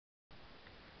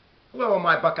Hello,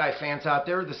 my Buckeye fans out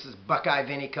there. This is Buckeye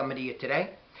Vinny coming to you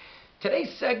today.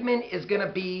 Today's segment is going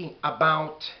to be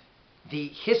about the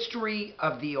history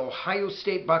of the Ohio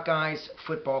State Buckeyes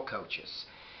football coaches.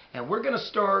 And we're going to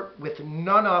start with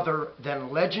none other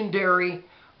than legendary,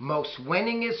 most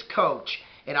winningest coach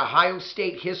in Ohio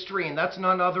State history, and that's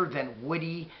none other than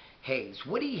Woody Hayes.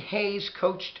 Woody Hayes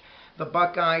coached the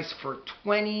Buckeyes for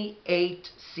 28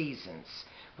 seasons,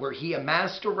 where he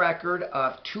amassed a record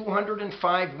of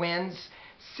 205 wins,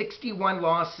 61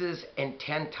 losses, and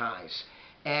 10 ties,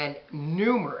 and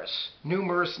numerous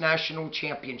national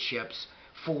championships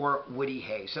for Woody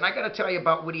Hayes. And I got to tell you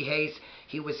about Woody Hayes.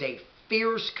 He was a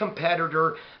fierce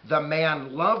competitor. The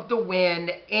man loved to win,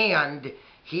 and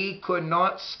he could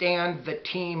not stand the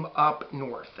team up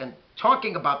north. And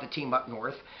talking about the team up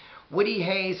north, Woody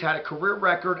Hayes had a career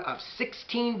record of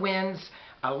 16 wins,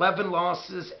 11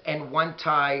 losses, and 1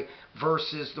 tie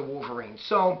versus the Wolverines.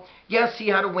 So, yes, he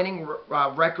had a winning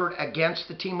record against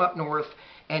the team up north,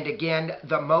 and again,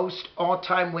 the most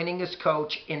all-time winningest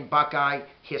coach in Buckeye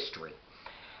history.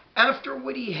 After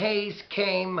Woody Hayes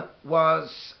came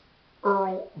was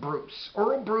Earl Bruce.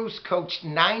 Earl Bruce coached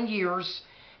 9 years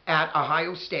at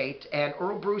Ohio State, and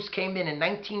Earl Bruce came in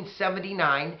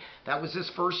 1979. That was his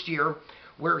first year,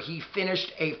 where he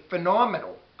finished a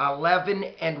phenomenal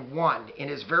 11-1 in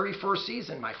his very first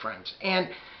season, my friends. And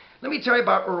let me tell you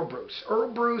about Earl Bruce.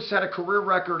 Earl Bruce had a career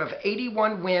record of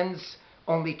 81 wins,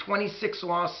 only 26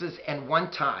 losses, and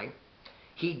 1 tie.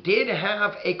 He did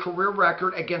have a career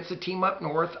record against the team up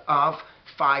north of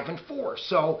 5-4.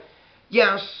 So,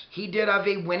 yes, he did have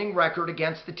a winning record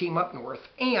against the team up north.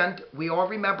 And we all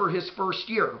remember his first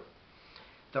year.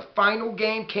 The final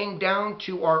game came down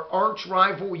to our arch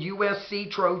rival USC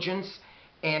Trojans,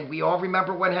 and we all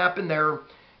remember what happened there.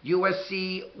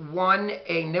 USC won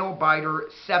a nail-biter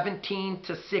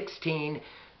 17-16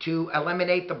 to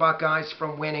eliminate the Buckeyes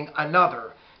from winning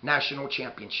another national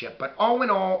championship. But all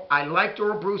in all, I liked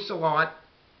Earl Bruce a lot.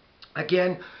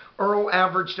 Again, Earl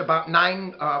averaged about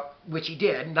 9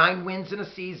 wins in a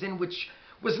season, which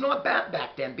was not bad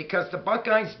back then, because the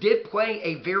Buckeyes did play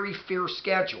a very fierce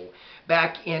schedule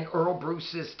back in Earl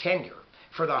Bruce's tenure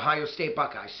for the Ohio State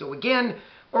Buckeyes. So again,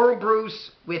 Earl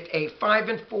Bruce with a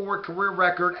 5-4 career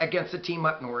record against the team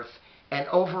up north, and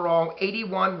overall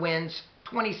 81 wins,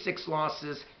 26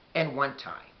 losses, and 1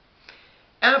 tie.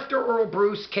 After Earl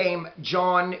Bruce came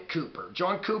John Cooper.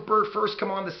 John Cooper first came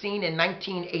on the scene in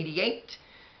 1988.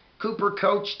 Cooper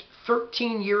coached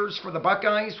 13 years for the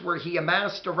Buckeyes, where he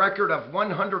amassed a record of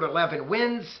 111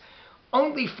 wins,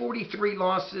 only 43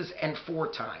 losses, and 4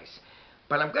 ties.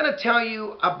 But I'm going to tell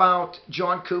you about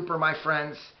John Cooper, my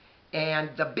friends, and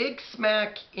the big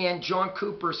smack in John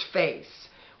Cooper's face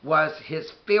was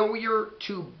his failure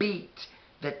to beat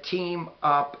the team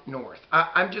up north.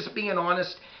 I'm just being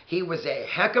honest. He was a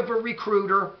heck of a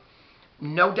recruiter,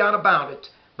 no doubt about it.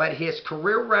 But his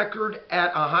career record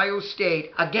at Ohio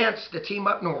State against the team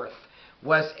up north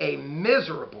was a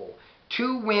miserable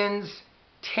 2 wins,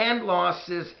 10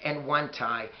 losses, and 1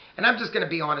 tie. And I'm just going to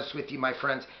be honest with you, my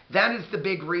friends. That is the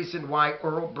big reason why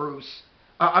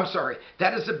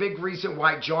that is the big reason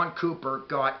why John Cooper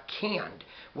got canned,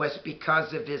 was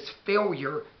because of his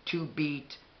failure to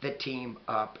beat the team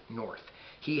up north.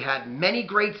 He had many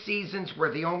great seasons where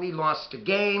they only lost a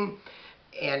game,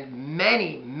 and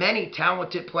many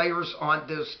talented players on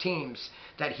those teams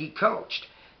that he coached.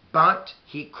 But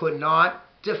he could not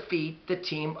defeat the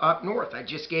team up north. I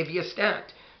just gave you a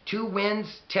stat. 2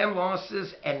 wins, 10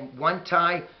 losses, and 1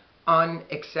 tie.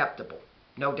 Unacceptable.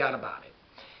 No doubt about it.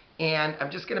 And I'm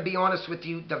just going to be honest with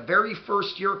you. The very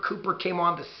first year Cooper came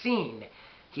on the scene,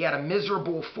 he had a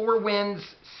miserable 4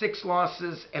 wins, 6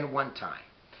 losses, and 1 tie.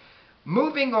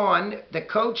 Moving on, the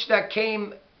coach that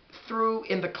came through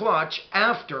in the clutch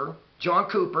after John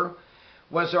Cooper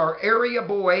was our area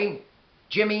boy,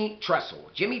 Jimmy Tressel.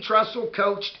 Jimmy Tressel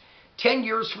coached 10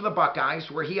 years for the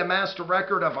Buckeyes, where he amassed a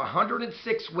record of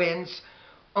 106 wins,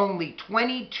 only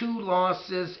 22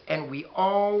 losses, and we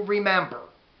all remember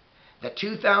the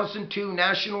 2002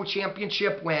 national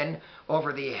championship win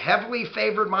over the heavily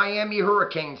favored Miami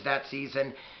Hurricanes that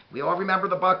season. We all remember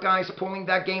the Buckeyes pulling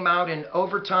that game out in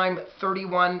overtime,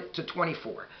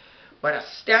 31-24. But a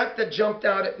stat that jumped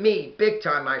out at me big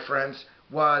time, my friends,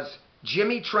 was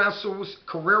Jimmy Tressel's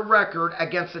career record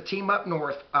against the team up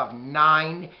north of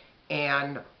 9-1.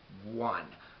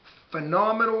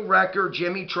 Phenomenal record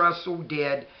Jimmy Tressel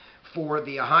did for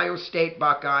the Ohio State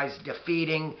Buckeyes,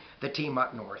 defeating the team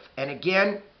up north. And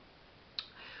again,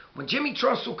 when Jimmy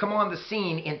Tressel came on the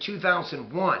scene in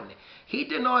 2001, he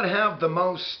did not have the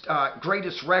most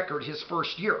greatest record his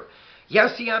first year.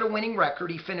 Yes, he had a winning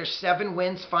record. He finished 7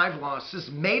 wins, 5 losses,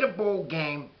 made a bowl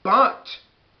game, but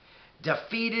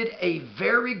defeated a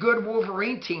very good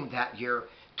Wolverine team that year,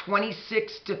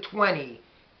 26-20,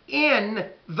 in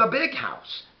the Big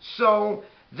House. So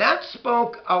that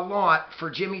spoke a lot for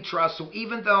Jimmy Tressel,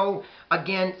 even though,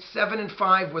 again,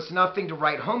 7-5 was nothing to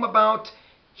write home about.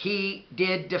 He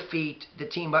did defeat the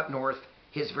team up north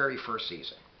his very first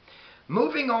season.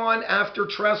 Moving on, after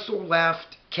Tressel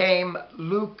left, came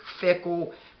Luke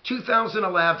Fickell,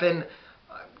 2011.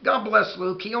 God bless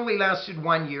Luke. He only lasted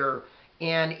 1 year,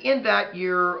 and in that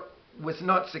year was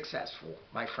not successful,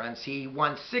 my friends. He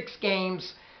won 6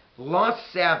 games,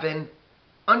 lost 7,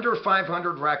 under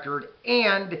 500 record,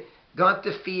 and got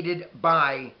defeated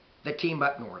by the team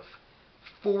up north,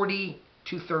 40-34.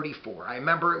 I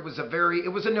remember it was a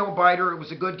nail-biter. It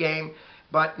was a good game,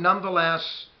 but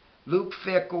nonetheless, Luke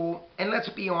Fickell, and let's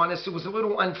be honest, it was a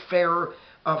little unfair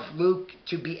of Luke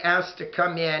to be asked to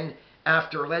come in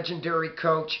after legendary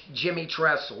coach Jimmy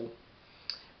Tressel.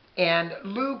 And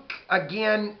Luke,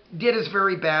 again, did his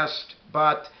very best,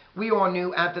 but we all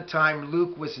knew at the time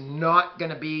Luke was not going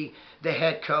to be the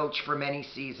head coach for many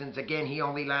seasons. Again, he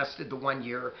only lasted the 1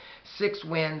 year, 6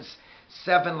 wins,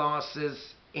 7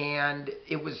 losses, and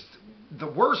it was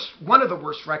one of the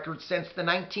worst records since the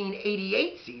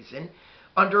 1988 season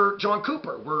under John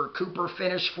Cooper, where Cooper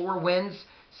finished 4 wins,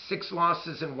 6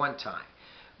 losses, and 1 tie.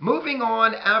 Moving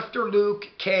on, after Luke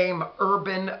came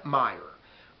Urban Meyer.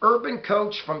 Urban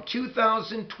coached from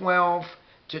 2012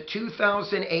 to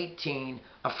 2018,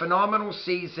 a phenomenal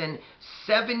season,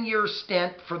 7-year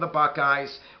stint for the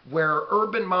Buckeyes, where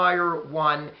Urban Meyer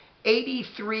won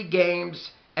 83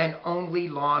 games and only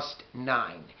lost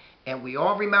 9. And we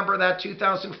all remember that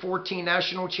 2014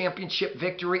 National Championship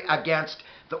victory against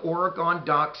the Oregon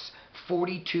Ducks,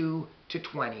 42-20.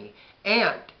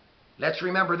 And let's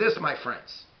remember this, my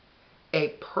friends. A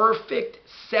perfect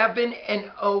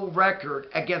 7-0 record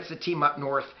against the team up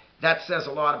north. That says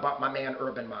a lot about my man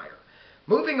Urban Meyer.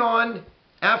 Moving on,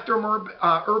 after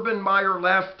Urban Meyer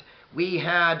left, we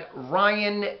had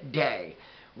Ryan Day.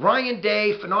 Ryan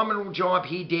Day, phenomenal job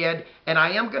he did, and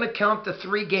I am going to count the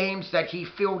 3 games that he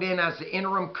filled in as the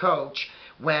interim coach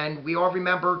when we all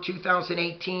remember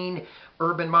 2018,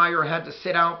 Urban Meyer had to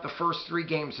sit out the first 3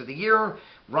 games of the year.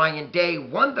 Ryan Day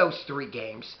won those 3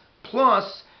 games,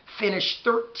 plus finished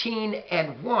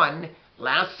 13-1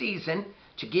 last season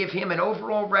to give him an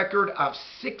overall record of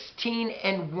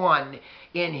 16-1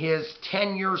 in his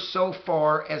tenure so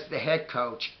far as the head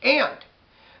coach, and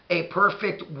a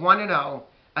perfect 1-0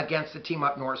 against the team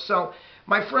up north. So,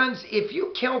 my friends, if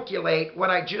you calculate what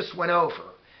I just went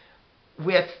over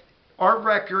with our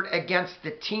record against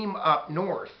the team up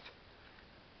north,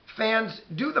 fans,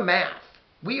 do the math.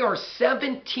 We are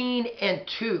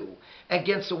 17-2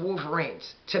 against the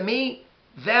Wolverines. To me,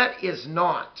 that is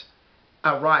not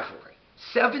a rivalry.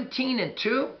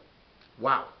 17-2?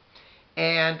 Wow.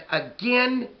 And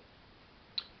again,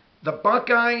 the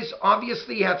Buckeyes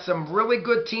obviously had some really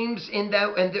good teams in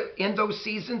those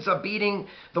seasons of beating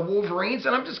the Wolverines.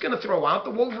 And I'm just going to throw out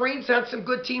the Wolverines had some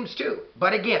good teams too.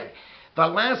 But again, the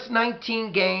last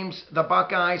 19 games, the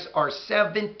Buckeyes are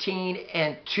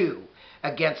 17-2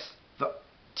 against the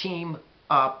team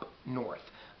up north.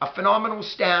 A phenomenal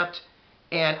stat.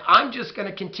 And I'm just going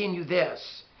to continue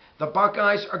this. The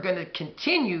Buckeyes are going to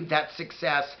continue that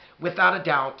success without a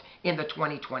doubt in the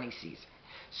 2020 season.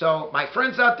 So, my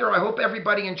friends out there, I hope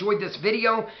everybody enjoyed this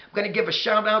video. I'm going to give a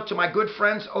shout out to my good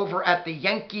friends over at the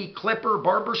Yankee Clipper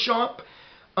Barbershop,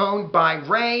 owned by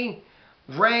Ray.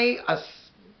 Ray, a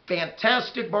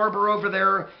fantastic barber over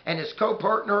there, and his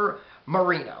co-partner,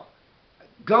 Marino.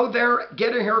 Go there,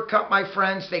 get a haircut, my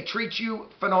friends. They treat you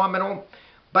phenomenal,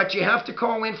 but you have to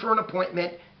call in for an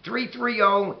appointment,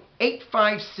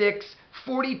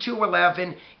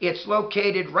 330-856-4211. It's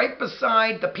located right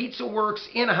beside the Pizza Works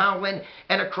in Howland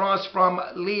and across from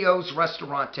Leo's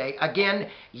Restaurante.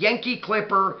 Again, Yankee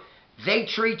Clipper, they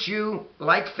treat you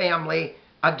like family.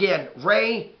 Again,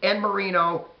 Ray and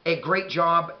Marino, a great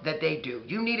job that they do.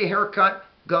 You need a haircut,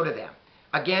 go to them.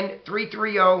 Again,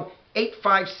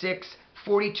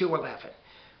 330-856-4211.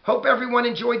 Hope everyone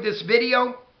enjoyed this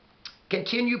video.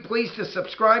 Continue, please, to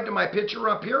subscribe to my picture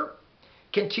up here.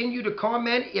 Continue to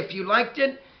comment if you liked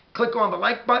it. Click on the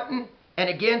like button. And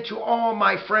again, to all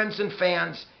my friends and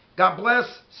fans, God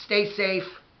bless, stay safe,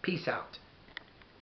 peace out.